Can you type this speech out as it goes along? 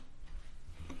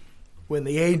When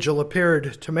the angel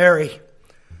appeared to Mary,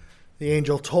 the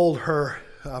angel told her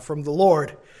from the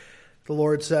Lord. The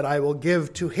Lord said, I will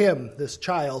give to him, this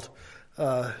child,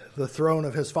 the throne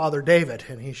of his father David,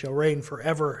 and he shall reign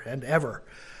forever and ever.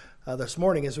 This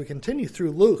morning, as we continue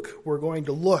through Luke, we're going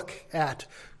to look at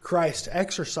Christ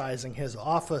exercising his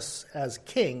office as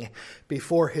king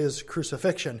before his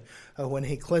crucifixion when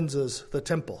he cleanses the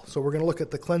temple. So we're going to look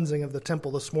at the cleansing of the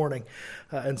temple this morning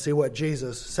and see what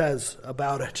Jesus says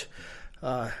about it.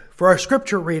 For our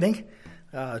scripture reading,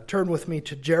 turn with me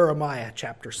to Jeremiah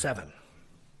chapter 7.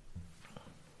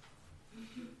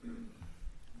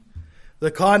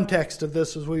 The context of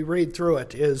this as we read through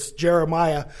it is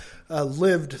Jeremiah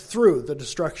lived through the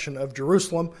destruction of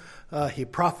Jerusalem. He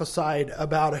prophesied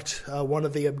about it. One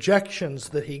of the objections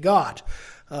that he got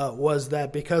was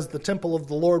that because the temple of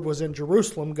the Lord was in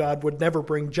Jerusalem, God would never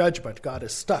bring judgment. God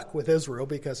is stuck with Israel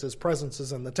because his presence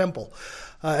is in the temple.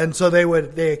 And so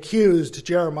they accused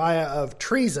Jeremiah of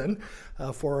treason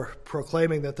for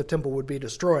proclaiming that the temple would be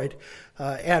destroyed,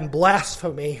 and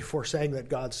blasphemy for saying that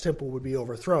God's temple would be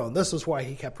overthrown. This is why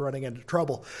he kept running into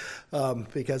trouble,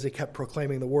 because he kept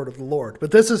proclaiming the word of the Lord.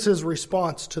 But this is his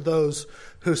response to those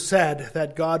who said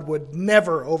that God would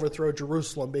never overthrow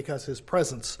Jerusalem because his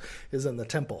presence is in the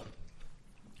temple.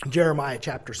 Jeremiah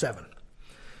chapter 7.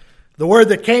 The word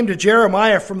that came to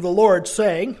Jeremiah from the Lord,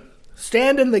 saying,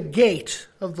 Stand in the gate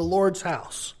of the Lord's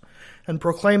house, and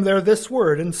proclaim there this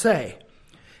word, and say,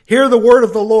 Hear the word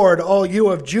of the Lord, all you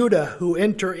of Judah who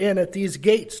enter in at these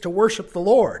gates to worship the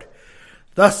Lord.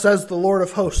 Thus says the Lord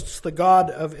of hosts, the God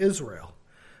of Israel.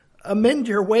 Amend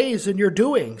your ways and your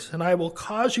doings, and I will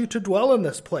cause you to dwell in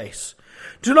this place.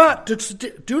 Do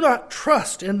not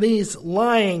trust in these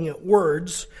lying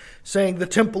words, saying the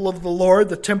temple of the Lord,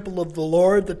 the temple of the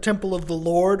Lord, the temple of the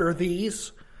Lord are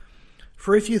these.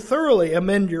 For if you thoroughly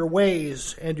amend your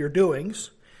ways and your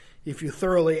doings, if you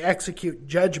thoroughly execute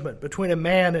judgment between a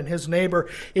man and his neighbor,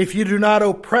 if you do not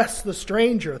oppress the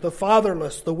stranger, the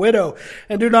fatherless, the widow,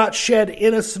 and do not shed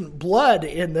innocent blood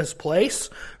in this place,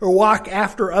 or walk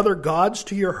after other gods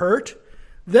to your hurt,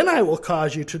 then I will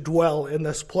cause you to dwell in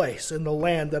this place, in the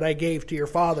land that I gave to your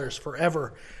fathers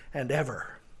forever and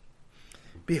ever.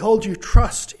 Behold, you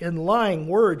trust in lying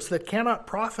words that cannot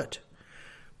profit.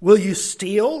 Will you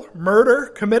steal, murder,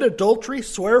 commit adultery,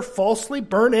 swear falsely,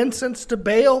 burn incense to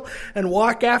Baal, and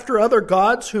walk after other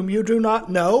gods whom you do not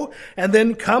know, and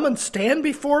then come and stand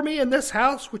before me in this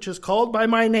house which is called by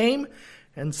my name,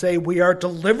 and say, We are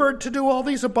delivered to do all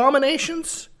these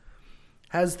abominations?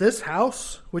 Has this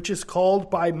house, which is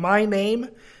called by my name,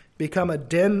 become a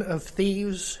den of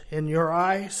thieves in your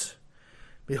eyes?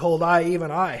 Behold,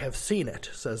 even I have seen it,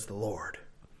 says the Lord.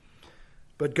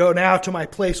 But go now to my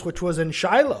place which was in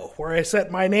Shiloh, where I set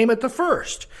my name at the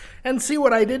first, and see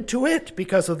what I did to it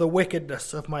because of the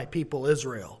wickedness of my people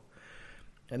Israel.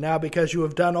 And now because you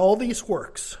have done all these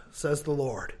works, says the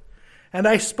Lord, and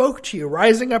I spoke to you,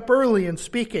 rising up early and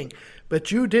speaking,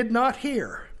 but you did not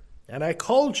hear, and I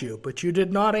called you, but you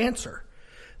did not answer.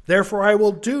 Therefore I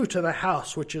will do to the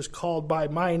house which is called by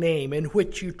my name, in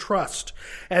which you trust,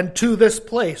 and to this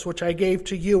place which I gave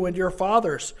to you and your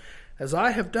fathers, as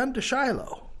I have done to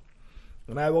Shiloh.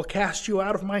 And I will cast you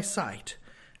out of my sight,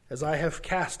 as I have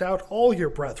cast out all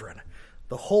your brethren,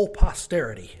 the whole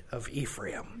posterity of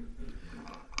Ephraim.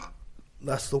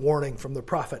 Thus the warning from the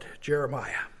prophet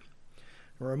Jeremiah.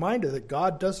 A reminder that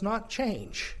God does not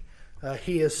change.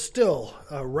 He is still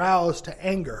roused to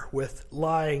anger with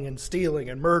lying and stealing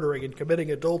and murdering and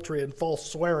committing adultery and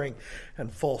false swearing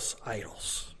and false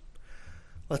idols.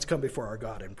 Let's come before our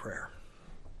God in prayer.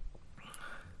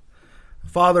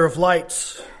 Father of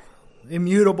lights,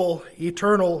 immutable,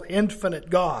 eternal, infinite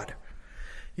God,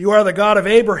 you are the God of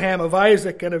Abraham, of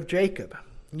Isaac, and of Jacob.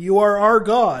 You are our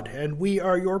God, and we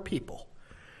are your people.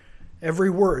 Every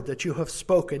word that you have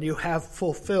spoken, you have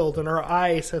fulfilled, and our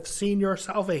eyes have seen your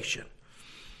salvation.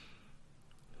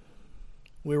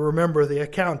 We remember the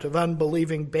account of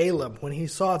unbelieving Balaam when he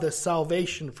saw this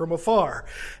salvation from afar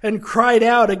and cried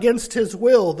out against his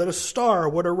will that a star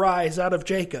would arise out of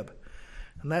Jacob.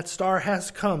 And that star has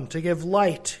come to give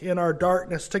light in our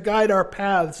darkness, to guide our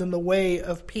paths in the way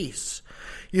of peace.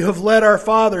 You have led our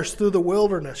fathers through the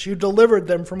wilderness. You delivered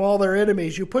them from all their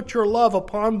enemies. You put your love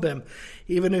upon them,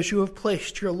 even as you have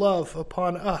placed your love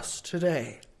upon us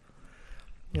today.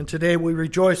 And today we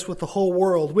rejoice with the whole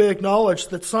world. We acknowledge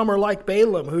that some are like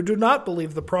Balaam, who do not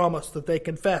believe the promise that they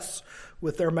confess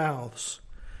with their mouths.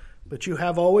 But you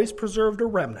have always preserved a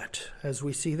remnant, as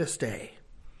we see this day.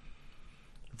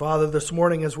 Father, this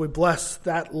morning as we bless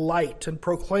that light and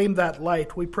proclaim that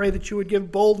light, we pray that you would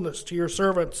give boldness to your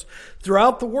servants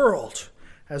throughout the world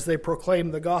as they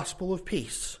proclaim the gospel of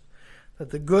peace, that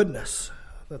the goodness,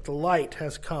 that the light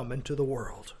has come into the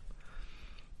world.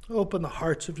 Open the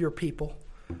hearts of your people.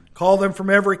 Call them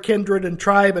from every kindred and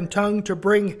tribe and tongue to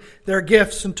bring their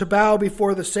gifts and to bow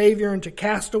before the Savior and to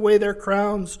cast away their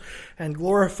crowns and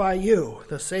glorify you,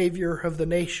 the Savior of the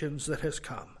nations that has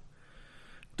come.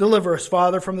 Deliver us,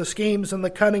 Father, from the schemes and the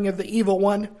cunning of the evil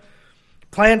one.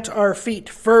 Plant our feet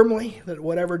firmly, that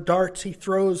whatever darts he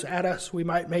throws at us, we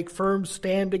might make firm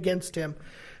stand against him,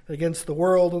 against the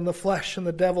world and the flesh and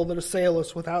the devil that assail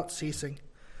us without ceasing.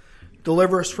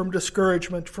 Deliver us from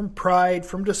discouragement, from pride,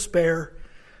 from despair.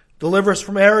 Deliver us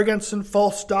from arrogance and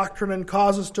false doctrine, and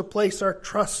cause us to place our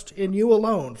trust in you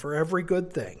alone for every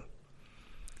good thing.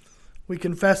 We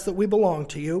confess that we belong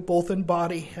to you, both in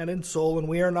body and in soul, and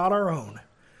we are not our own.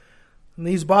 And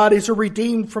these bodies are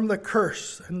redeemed from the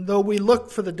curse, and though we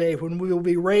look for the day when we will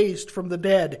be raised from the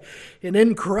dead in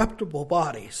incorruptible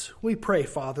bodies, we pray,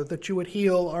 Father, that you would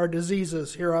heal our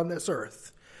diseases here on this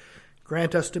earth.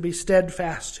 Grant us to be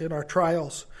steadfast in our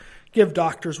trials. Give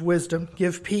doctors wisdom.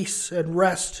 Give peace and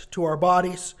rest to our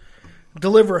bodies.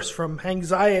 Deliver us from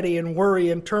anxiety and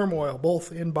worry and turmoil,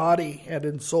 both in body and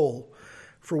in soul,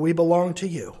 for we belong to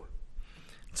you.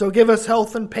 So give us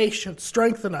health and patience.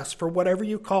 Strengthen us for whatever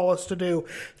you call us to do.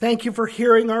 Thank you for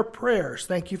hearing our prayers.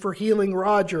 Thank you for healing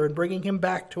Roger and bringing him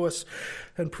back to us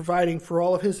and providing for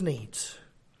all of his needs.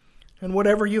 And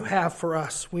whatever you have for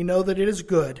us, we know that it is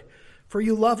good, for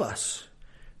you love us.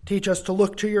 Teach us to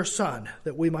look to your Son,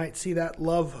 that we might see that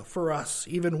love for us,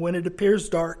 even when it appears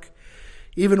dark,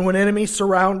 even when enemies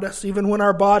surround us, even when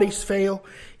our bodies fail,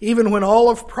 even when all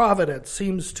of providence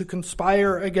seems to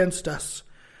conspire against us.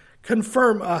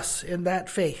 Confirm us in that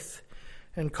faith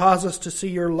and cause us to see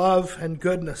your love and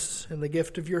goodness in the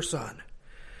gift of your Son.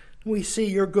 We see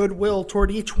your goodwill toward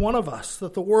each one of us,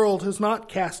 that the world has not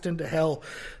cast into hell,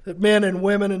 that men and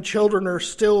women and children are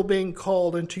still being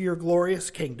called into your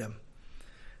glorious kingdom.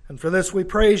 And for this we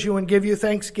praise you and give you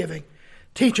thanksgiving.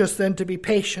 Teach us then to be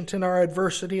patient in our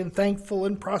adversity and thankful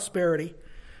in prosperity.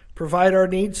 Provide our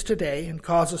needs today and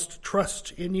cause us to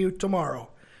trust in you tomorrow.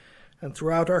 And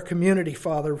throughout our community,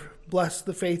 Father, bless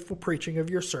the faithful preaching of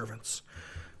your servants.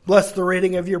 Bless the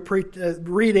reading of your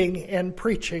reading and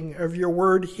preaching of your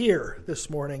word here this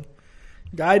morning.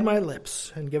 Guide my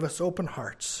lips and give us open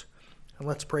hearts. And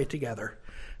let's pray together.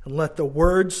 And let the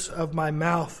words of my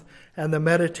mouth and the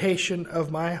meditation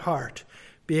of my heart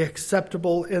be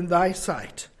acceptable in thy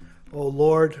sight, O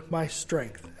Lord, my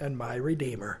strength and my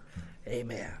Redeemer.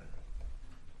 Amen.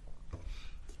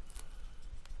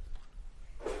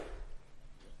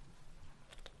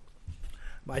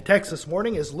 My text this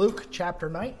morning is Luke chapter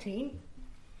 19,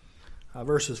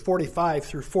 verses 45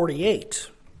 through 48.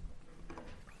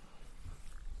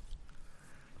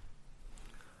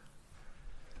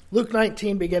 Luke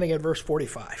 19, beginning at verse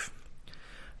 45.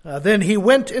 Then he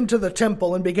went into the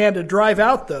temple and began to drive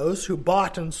out those who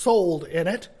bought and sold in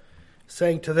it,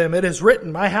 saying to them, "It is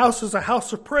written, my house is a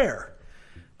house of prayer,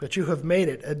 but you have made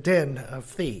it a den of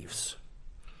thieves."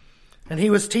 And he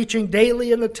was teaching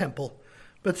daily in the temple.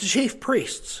 But the chief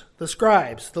priests, the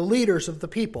scribes, the leaders of the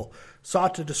people,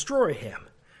 sought to destroy him,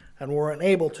 and were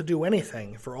unable to do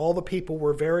anything, for all the people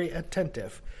were very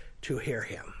attentive to hear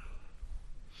him.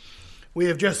 We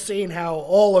have just seen how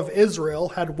all of Israel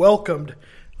had welcomed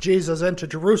Jesus into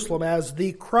Jerusalem as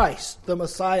the Christ, the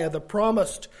Messiah, the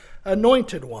promised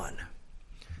anointed one.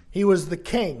 He was the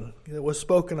king that was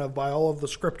spoken of by all of the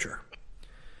Scripture.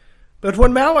 But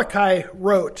when Malachi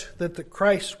wrote that the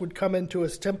Christ would come into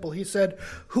his temple, he said,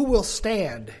 "Who will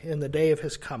stand in the day of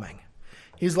his coming?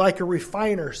 He's like a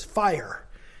refiner's fire.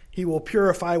 He will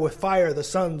purify with fire the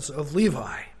sons of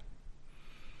Levi."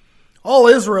 All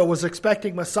Israel was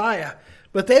expecting Messiah,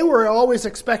 but they were always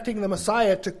expecting the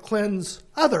Messiah to cleanse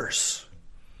others.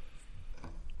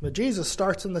 But Jesus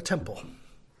starts in the temple,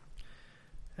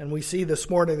 and we see this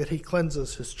morning that he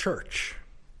cleanses his church.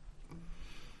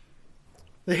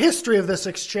 The history of this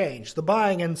exchange, the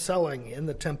buying and selling in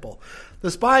the temple.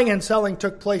 This buying and selling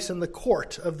took place in the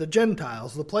court of the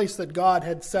Gentiles, the place that God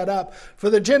had set up for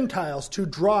the Gentiles to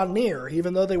draw near,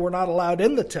 even though they were not allowed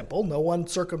in the temple. No one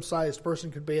circumcised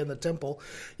person could be in the temple.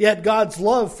 Yet God's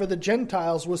love for the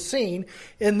Gentiles was seen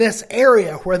in this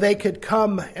area where they could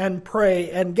come and pray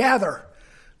and gather.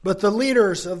 But the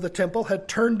leaders of the temple had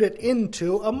turned it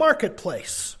into a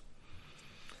marketplace.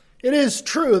 It is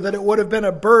true that it would have been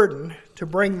a burden to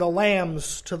bring the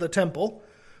lambs to the temple.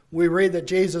 We read that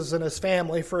Jesus and his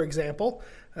family, for example,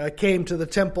 came to the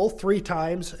temple 3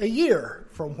 times a year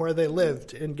from where they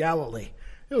lived in Galilee.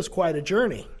 It was quite a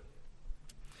journey.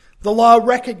 The law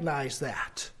recognized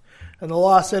that. And the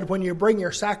law said when you bring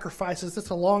your sacrifices, it's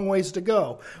a long ways to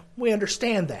go. We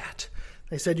understand that.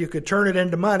 They said you could turn it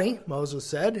into money, Moses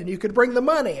said, and you could bring the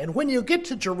money. And when you get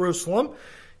to Jerusalem,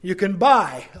 you can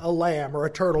buy a lamb or a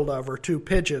turtle dove or 2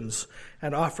 pigeons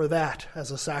and offer that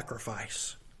as a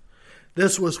sacrifice.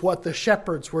 This was what the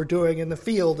shepherds were doing in the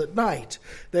field at night.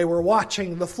 They were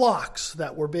watching the flocks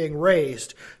that were being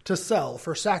raised to sell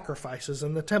for sacrifices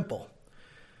in the temple.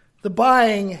 The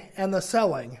buying and the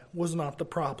selling was not the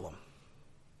problem.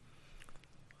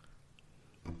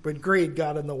 But greed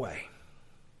got in the way.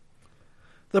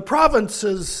 The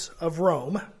provinces of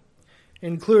Rome,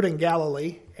 including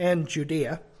Galilee and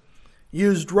Judea,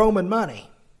 used Roman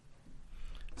money.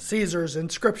 Caesar's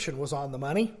inscription was on the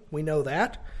money. We know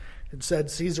that. It said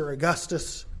Caesar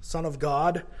Augustus, son of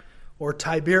God, or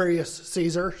Tiberius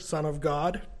Caesar, son of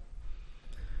God.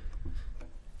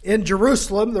 In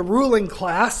Jerusalem, the ruling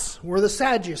class were the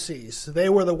Sadducees. They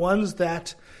were the ones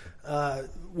that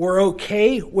were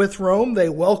okay with Rome. They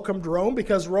welcomed Rome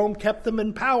because Rome kept them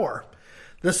in power.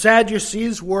 The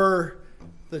Sadducees were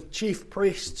the chief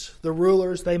priests, the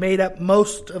rulers. They made up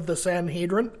most of the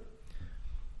Sanhedrin.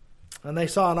 And they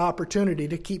saw an opportunity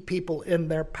to keep people in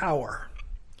their power.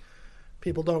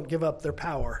 People don't give up their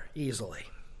power easily.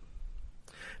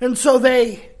 And so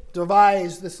they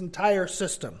devised this entire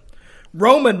system.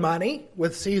 Roman money,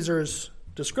 with Caesar's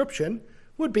description,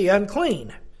 would be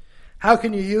unclean. How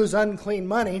can you use unclean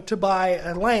money to buy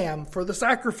a lamb for the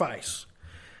sacrifice?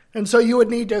 And so you would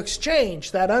need to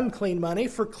exchange that unclean money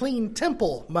for clean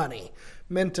temple money,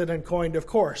 minted and coined, of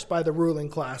course, by the ruling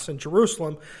class in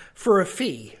Jerusalem for a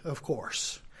fee, of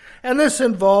course. And this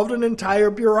involved an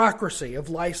entire bureaucracy of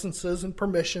licenses and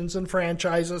permissions and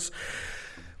franchises,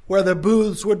 where the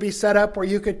booths would be set up where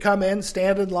you could come in,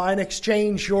 stand in line,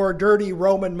 exchange your dirty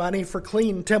Roman money for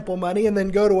clean temple money, and then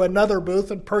go to another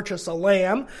booth and purchase a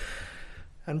lamb,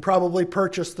 and probably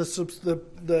purchase the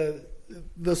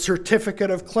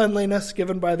certificate of cleanliness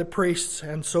given by the priests,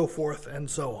 and so forth and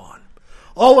so on.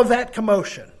 All of that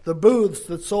commotion, the booths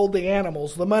that sold the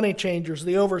animals, the money changers,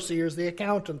 the overseers, the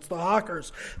accountants, the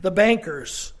hawkers, the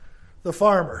bankers, the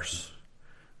farmers,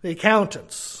 the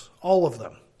accountants, all of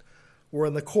them were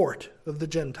in the court of the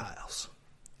Gentiles.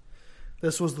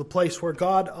 This was the place where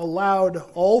God allowed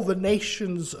all the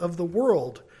nations of the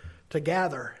world to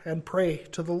gather and pray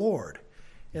to the Lord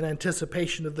in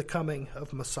anticipation of the coming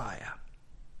of Messiah.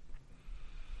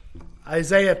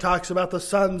 Isaiah talks about the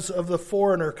sons of the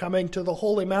foreigner coming to the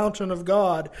holy mountain of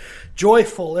God,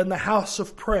 joyful in the house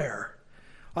of prayer,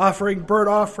 offering burnt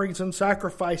offerings and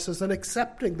sacrifices and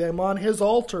accepting them on his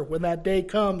altar when that day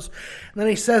comes. And then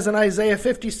he says in Isaiah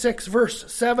 56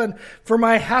 verse 7, "For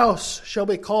my house shall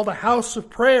be called a house of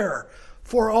prayer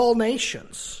for all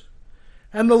nations.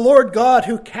 And the Lord God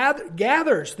who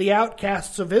gathers the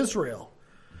outcasts of Israel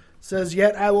says,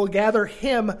 yet I will gather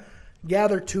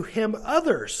to him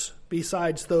others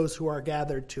besides those who are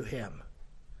gathered to him."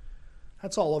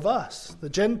 That's all of us, the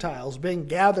Gentiles, being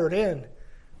gathered in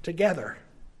together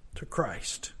to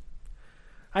Christ.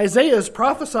 Isaiah is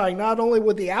prophesying not only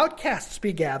would the outcasts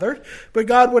be gathered, but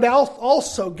God would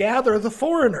also gather the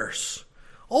foreigners,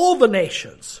 all the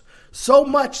nations, so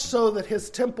much so that his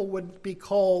temple would be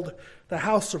called the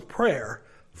house of prayer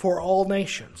for all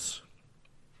nations.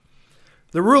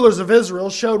 The rulers of Israel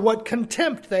showed what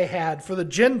contempt they had for the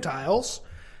Gentiles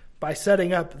by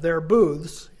setting up their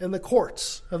booths in the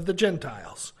courts of the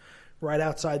Gentiles, right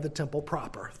outside the temple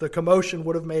proper. The commotion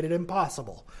would have made it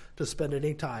impossible to spend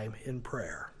any time in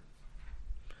prayer.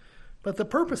 But the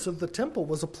purpose of the temple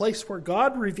was a place where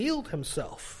God revealed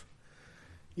himself.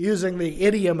 Using the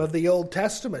idiom of the Old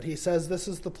Testament, he says, "This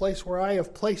is the place where I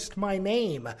have placed my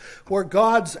name," where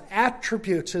God's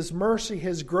attributes, his mercy,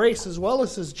 his grace, as well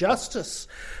as his justice,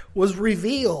 was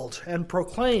revealed and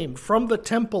proclaimed from the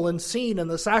temple and seen in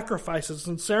the sacrifices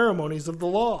and ceremonies of the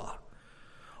law.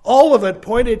 All of it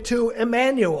pointed to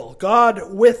Emmanuel,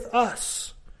 God with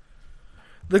us.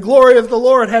 The glory of the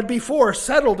Lord had before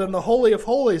settled in the Holy of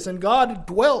Holies, and God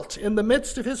dwelt in the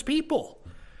midst of his people.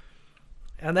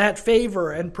 And that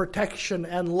favor and protection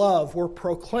and love were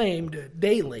proclaimed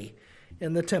daily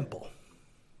in the temple.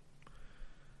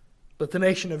 But the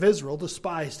nation of Israel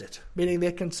despised it, meaning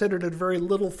they considered it a very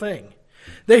little thing.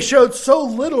 They showed so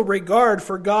little regard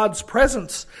for God's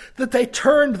presence that they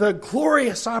turned the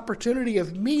glorious opportunity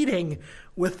of meeting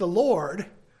with the Lord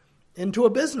into a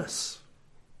business.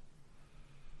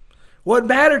 What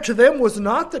mattered to them was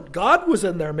not that God was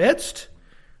in their midst,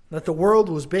 that the world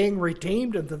was being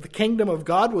redeemed, and that the kingdom of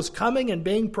God was coming and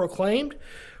being proclaimed.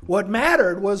 What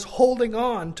mattered was holding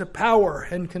on to power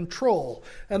and control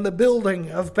and the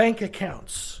building of bank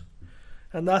accounts.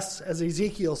 And thus, as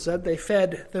Ezekiel said, they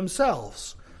fed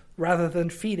themselves rather than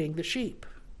feeding the sheep.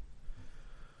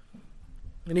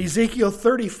 In Ezekiel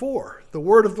 34, the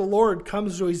word of the Lord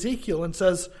comes to Ezekiel and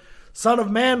says, Son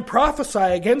of man, prophesy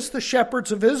against the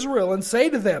shepherds of Israel and say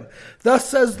to them, Thus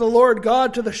says the Lord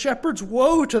God to the shepherds,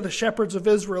 Woe to the shepherds of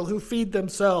Israel who feed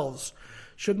themselves.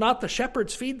 Should not the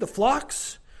shepherds feed the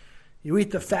flocks? You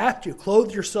eat the fat, you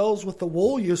clothe yourselves with the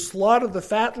wool, you slaughter the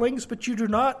fatlings, but you do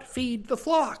not feed the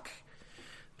flock.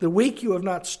 The weak you have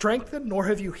not strengthened, nor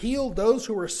have you healed those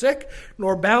who were sick,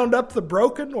 nor bound up the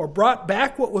broken, nor brought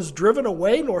back what was driven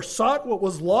away, nor sought what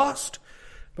was lost,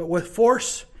 but with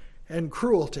force and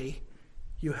cruelty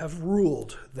you have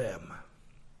ruled them.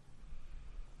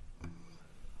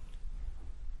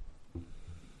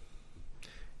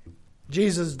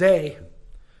 Jesus' day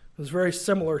was very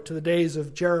similar to the days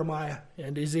of Jeremiah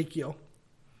and Ezekiel.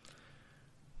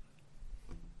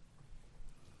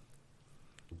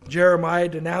 Jeremiah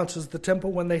denounces the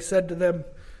temple when they said to them,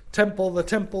 Temple, the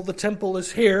temple, the temple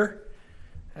is here,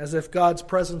 as if God's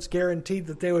presence guaranteed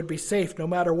that they would be safe no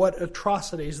matter what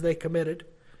atrocities they committed.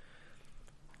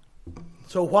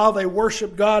 So while they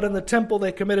worshiped God in the temple,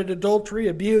 they committed adultery,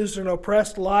 abused and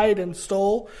oppressed, lied and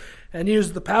stole, and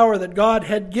used the power that God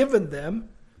had given them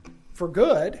for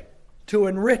good to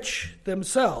enrich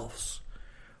themselves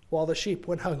while the sheep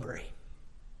went hungry.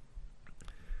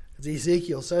 As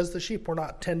Ezekiel says, the sheep were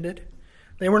not tended.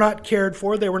 They were not cared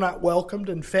for. They were not welcomed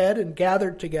and fed and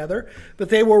gathered together, but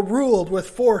they were ruled with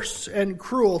force and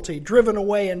cruelty, driven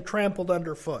away and trampled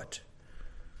underfoot.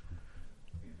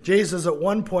 Jesus at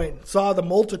one point saw the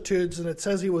multitudes, and it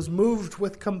says he was moved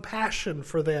with compassion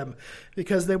for them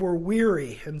because they were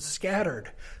weary and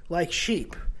scattered like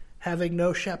sheep, having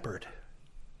no shepherd.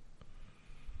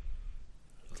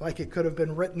 It's like it could have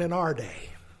been written in our day.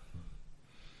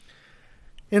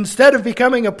 Instead of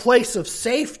becoming a place of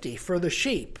safety for the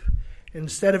sheep,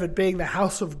 instead of it being the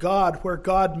house of God where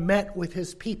God met with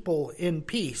his people in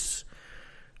peace,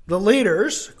 the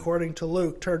leaders, according to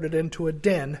Luke, turned it into a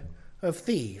den of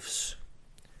thieves.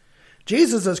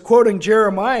 Jesus is quoting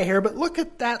Jeremiah here, but look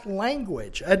at that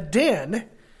language. A den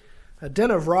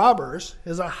of robbers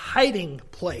is a hiding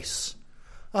place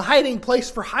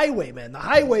for highwaymen. The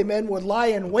highwaymen would lie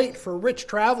in wait for rich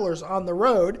travelers on the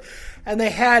road, and they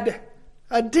had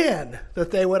a den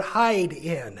that they would hide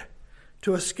in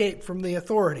to escape from the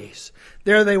authorities.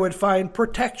 There they would find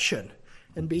protection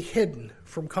and be hidden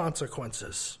from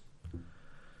consequences.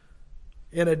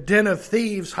 In a den of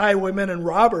thieves, highwaymen and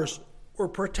robbers were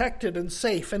protected and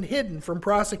safe and hidden from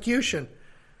prosecution.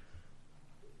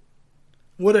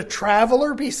 Would a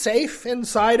traveler be safe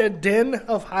inside a den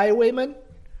of highwaymen?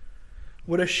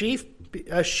 Would a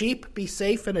sheep be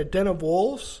safe in a den of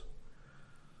wolves?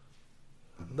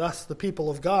 Thus, the people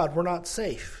of God were not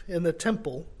safe in the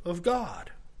temple of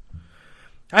God.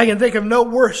 I can think of no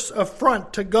worse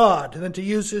affront to God than to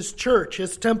use his church,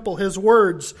 his temple, his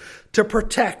words to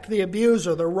protect the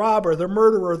abuser, the robber, the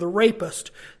murderer, the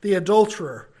rapist, the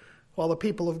adulterer, while the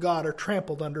people of God are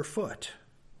trampled underfoot.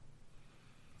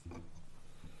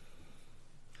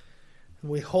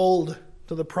 And we hold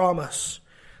to the promise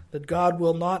that God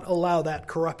will not allow that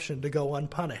corruption to go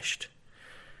unpunished.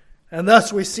 And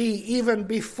thus we see, even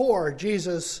before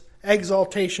Jesus'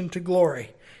 exaltation to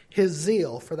glory, his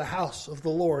zeal for the house of the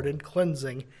Lord in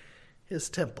cleansing his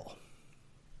temple.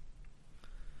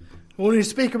 When we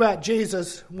speak about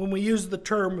Jesus, when we use the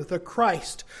term the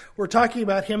Christ, we're talking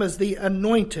about him as the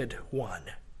anointed one.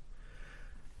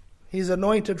 He's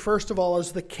anointed, first of all,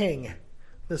 as the king,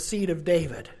 the seed of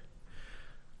David.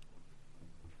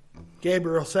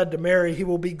 Gabriel said to Mary, he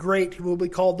will be great, he will be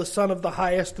called the Son of the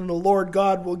Highest, and the Lord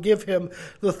God will give him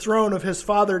the throne of his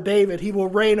father David. He will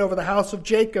reign over the house of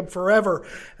Jacob forever,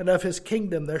 and of his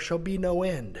kingdom there shall be no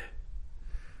end.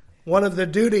 One of the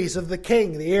duties of the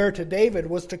king, the heir to David,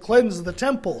 was to cleanse the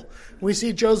temple. We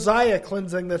see Josiah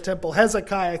cleansing the temple,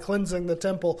 Hezekiah cleansing the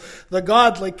temple. The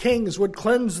godly kings would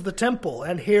cleanse the temple,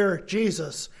 and here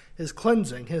Jesus is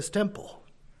cleansing his temple.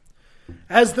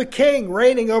 As the king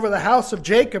reigning over the house of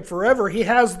Jacob forever, he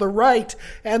has the right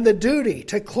and the duty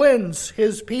to cleanse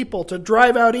his people, to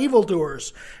drive out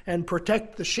evildoers and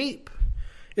protect the sheep.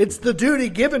 It's the duty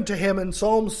given to him in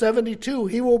Psalm 72.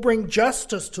 He will bring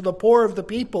justice to the poor of the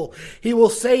people. He will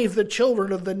save the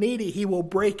children of the needy. He will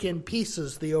break in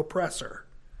pieces the oppressor.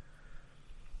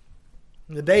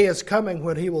 The day is coming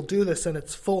when he will do this in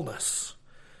its fullness.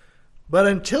 But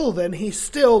until then, he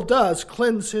still does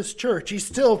cleanse his church. He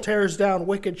still tears down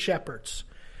wicked shepherds.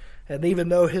 And even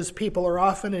though his people are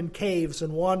often in caves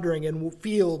and wandering in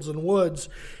fields and woods,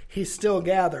 he still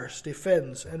gathers,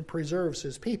 defends, and preserves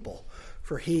his people.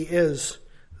 For he is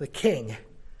the king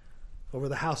over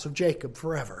the house of Jacob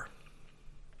forever.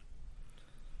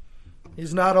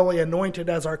 He's not only anointed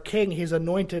as our king, he's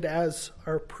anointed as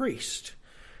our priest.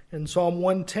 In Psalm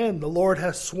 110, the Lord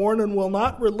has sworn and will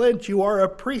not relent. You are a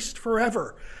priest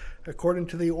forever, according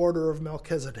to the order of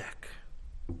Melchizedek.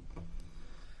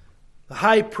 The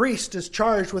high priest is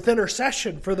charged with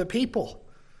intercession for the people,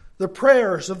 the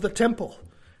prayers of the temple,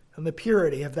 and the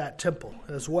purity of that temple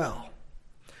as well.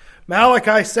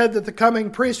 Malachi said that the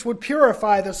coming priest would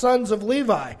purify the sons of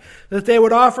Levi, that they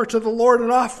would offer to the Lord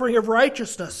an offering of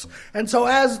righteousness. And so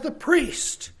as the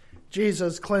priest,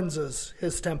 Jesus cleanses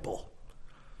his temple.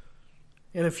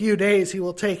 In a few days, he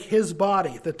will take his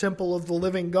body, the temple of the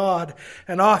living God,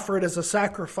 and offer it as a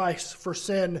sacrifice for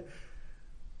sin.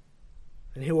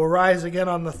 And he will rise again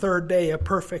on the third day, a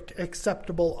perfect,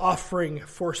 acceptable offering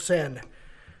for sin,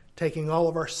 taking all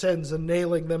of our sins and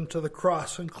nailing them to the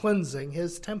cross and cleansing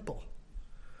his temple.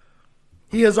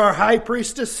 He is our high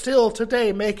priest still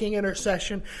today, making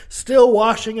intercession, still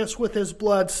washing us with his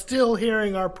blood, still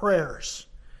hearing our prayers.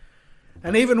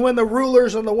 And even when the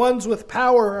rulers and the ones with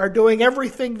power are doing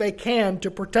everything they can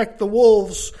to protect the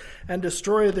wolves and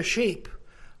destroy the sheep,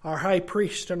 our high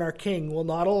priest and our king will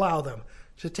not allow them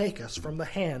to take us from the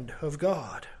hand of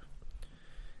God.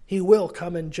 He will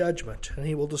come in judgment, and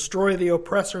he will destroy the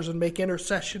oppressors and make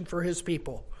intercession for his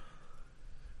people.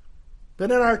 But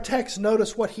in our text,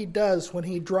 notice what he does when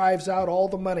he drives out all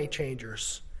the money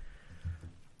changers.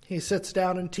 He sits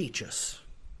down and teaches.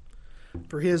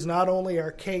 For he is not only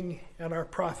our king and our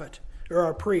prophet, or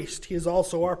our priest, he is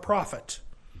also our prophet.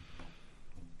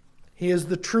 He is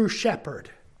the true shepherd,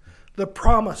 the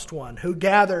promised one who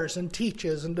gathers and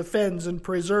teaches and defends and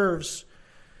preserves,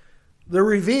 that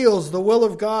reveals the will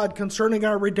of God concerning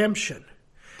our redemption.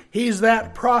 He's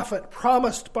that prophet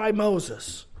promised by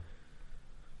Moses.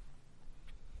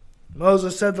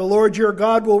 Moses said, "The Lord your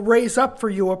God will raise up for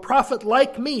you a prophet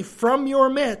like me from your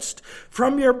midst,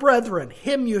 from your brethren.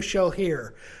 Him you shall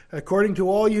hear, according to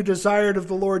all you desired of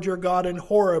the Lord your God in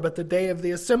Horeb at the day of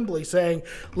the assembly, saying,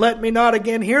 Let me not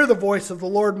again hear the voice of the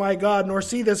Lord my God, nor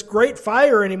see this great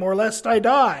fire any more, lest I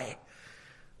die."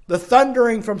 The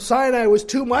thundering from Sinai was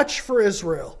too much for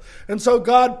Israel, and so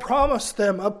God promised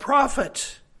them a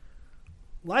prophet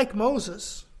like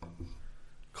Moses,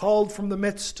 called from the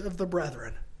midst of the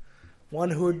brethren, one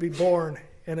who would be born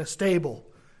in a stable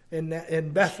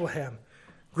in Bethlehem,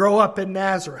 grow up in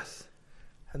Nazareth,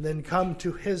 and then come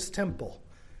to his temple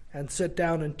and sit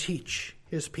down and teach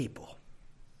his people.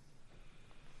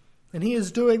 And he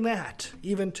is doing that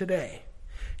even today.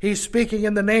 He's speaking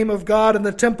in the name of God in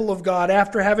the temple of God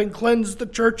after having cleansed the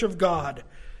church of God.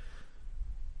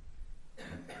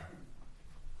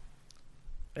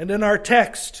 And in our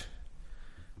text,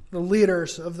 the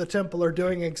leaders of the temple are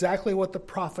doing exactly what the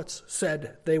prophets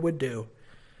said they would do.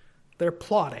 They're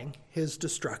plotting his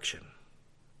destruction.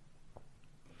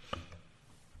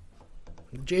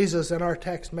 Jesus in our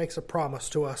text makes a promise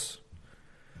to us.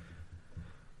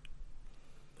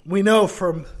 We know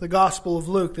from the Gospel of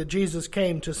Luke that Jesus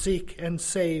came to seek and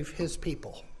save his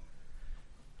people.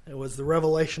 It was the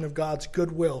revelation of God's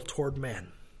goodwill toward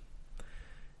men.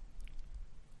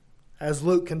 As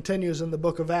Luke continues in the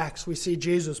book of Acts, we see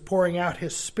Jesus pouring out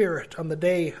his Spirit on the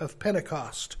day of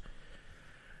Pentecost.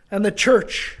 And the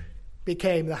church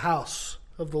became the house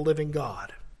of the living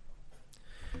God.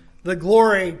 The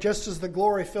glory, just as the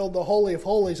glory filled the Holy of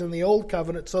Holies in the Old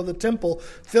Covenant, so the temple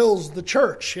fills the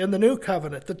church in the New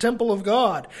Covenant, the temple of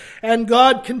God. And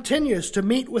God continues to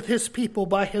meet with his people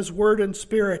by his word and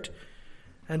Spirit.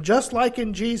 And just like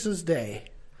in Jesus' day,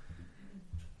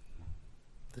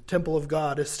 the temple of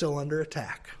God is still under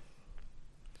attack.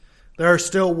 There are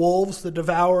still wolves that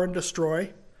devour and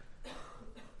destroy.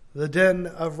 The den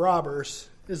of robbers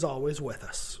is always with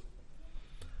us.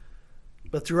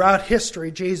 But throughout history,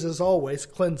 Jesus always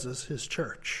cleanses his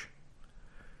church.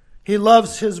 He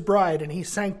loves his bride and he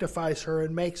sanctifies her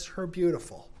and makes her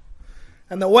beautiful.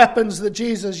 And the weapons that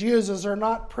Jesus uses are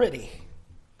not pretty.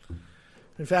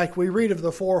 In fact, we read of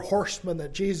the 4 horsemen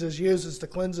that Jesus uses to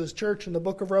cleanse his church in the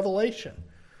book of Revelation.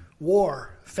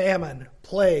 War, famine,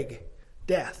 plague,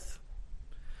 death.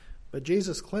 But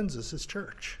Jesus cleanses his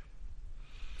church.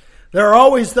 There are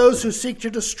always those who seek to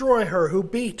destroy her, who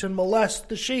beat and molest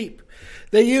the sheep.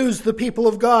 They use the people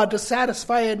of God to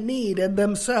satisfy a need in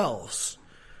themselves,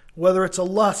 whether it's a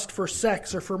lust for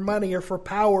sex or for money or for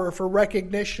power or for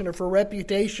recognition or for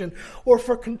reputation or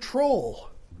for control.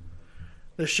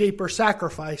 The sheep are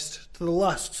sacrificed to the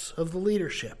lusts of the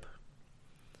leadership.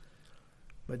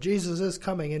 But Jesus is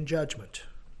coming in judgment.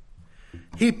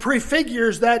 He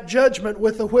prefigures that judgment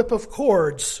with a whip of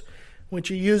cords, which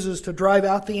he uses to drive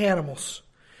out the animals.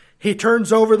 He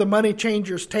turns over the money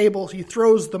changers' tables. He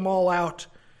throws them all out.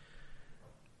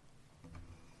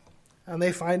 and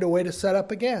they find a way to set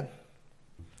up again.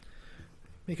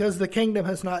 Because the kingdom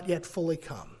has not yet fully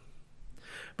come.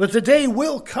 But the day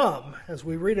will come, as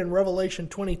we read in Revelation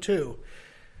 22,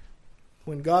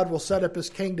 when God will set up his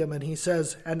kingdom, and he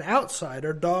says, and outside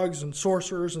are dogs and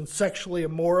sorcerers and sexually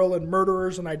immoral and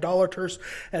murderers and idolaters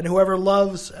and whoever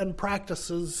loves and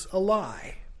practices a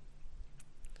lie.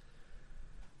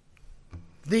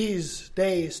 These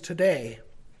days today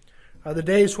are the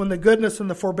days when the goodness and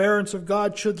the forbearance of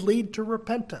God should lead to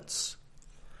repentance.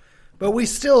 But we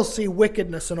still see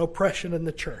wickedness and oppression in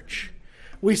the church.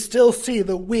 We still see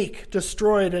the weak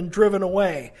destroyed and driven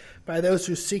away by those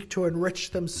who seek to enrich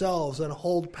themselves and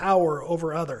hold power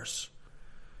over others.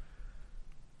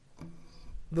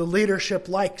 The leadership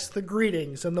likes the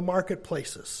greetings and the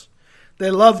marketplaces.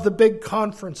 They love the big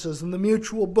conferences and the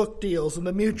mutual book deals and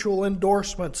the mutual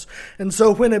endorsements. And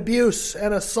so when abuse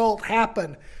and assault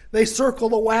happen, they circle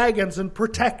the wagons and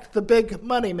protect the big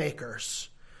money makers,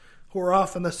 who are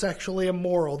often the sexually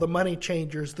immoral, the money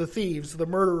changers, the thieves, the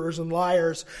murderers and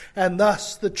liars, and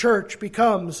thus the church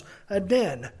becomes a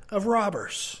den of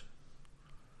robbers.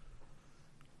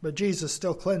 But Jesus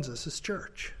still cleanses his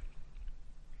church.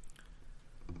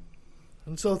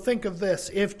 And so think of this.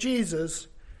 If Jesus,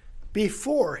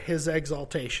 before his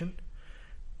exaltation,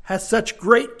 has such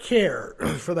great care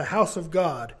for the house of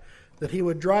God that he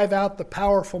would drive out the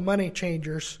powerful money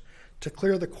changers to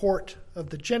clear the court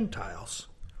of the Gentiles,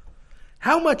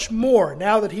 how much more,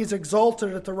 now that he's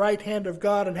exalted at the right hand of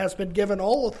God and has been given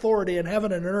all authority in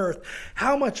heaven and on earth,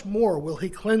 how much more will he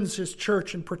cleanse his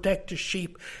church and protect his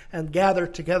sheep and gather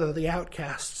together the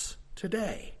outcasts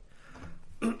today?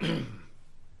 It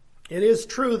is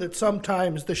true that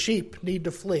sometimes the sheep need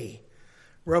to flee.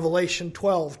 Revelation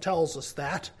 12 tells us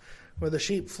that, where the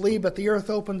sheep flee, but the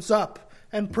earth opens up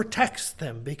and protects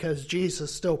them because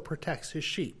Jesus still protects his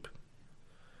sheep.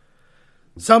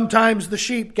 Sometimes the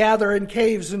sheep gather in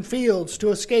caves and fields to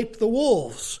escape the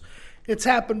wolves. It's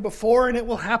happened before and it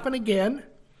will happen again.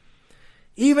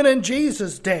 Even in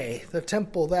Jesus' day, the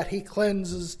temple that he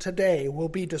cleanses today will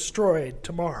be destroyed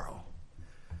tomorrow.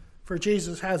 For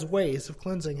Jesus has ways of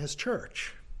cleansing his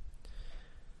church.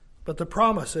 But the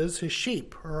promise is his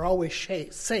sheep are always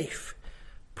safe,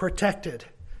 protected,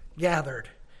 gathered,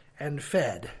 and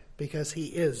fed because he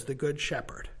is the good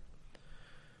shepherd.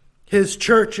 His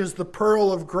church is the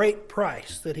pearl of great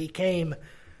price that he came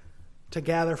to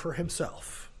gather for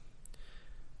himself.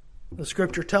 The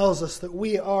scripture tells us that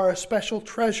we are a special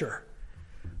treasure,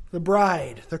 the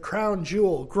bride, the crown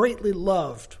jewel, greatly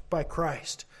loved by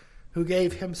Christ, who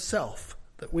gave himself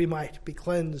that we might be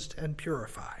cleansed and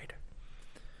purified.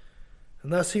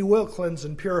 And thus he will cleanse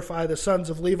and purify the sons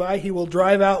of Levi. He will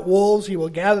drive out wolves. He will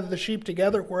gather the sheep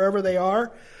together wherever they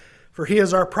are. For he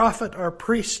is our prophet, our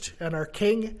priest, and our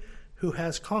king, who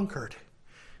has conquered.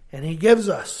 And he gives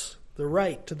us the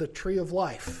right to the tree of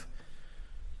life.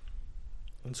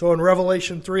 And so in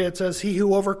Revelation 3 it says, he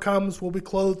who overcomes will be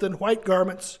clothed in white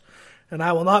garments, and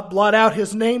I will not blot out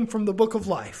his name from the book of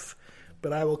life,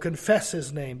 but I will confess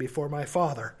his name before my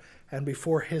Father and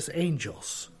before his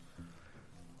angels.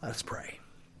 Let's pray.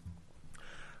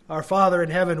 Our Father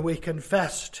in heaven, we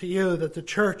confess to you that the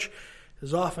church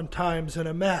is oftentimes in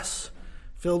a mess,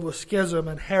 filled with schism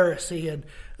and heresy and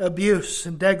abuse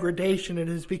and degradation. It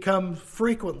has become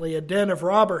frequently a den of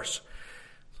robbers.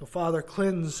 So, Father,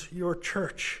 cleanse your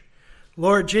church.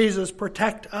 Lord Jesus,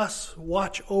 protect us,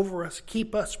 watch over us,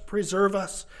 keep us, preserve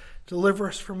us, deliver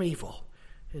us from evil.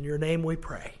 In your name we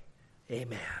pray.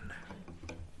 Amen.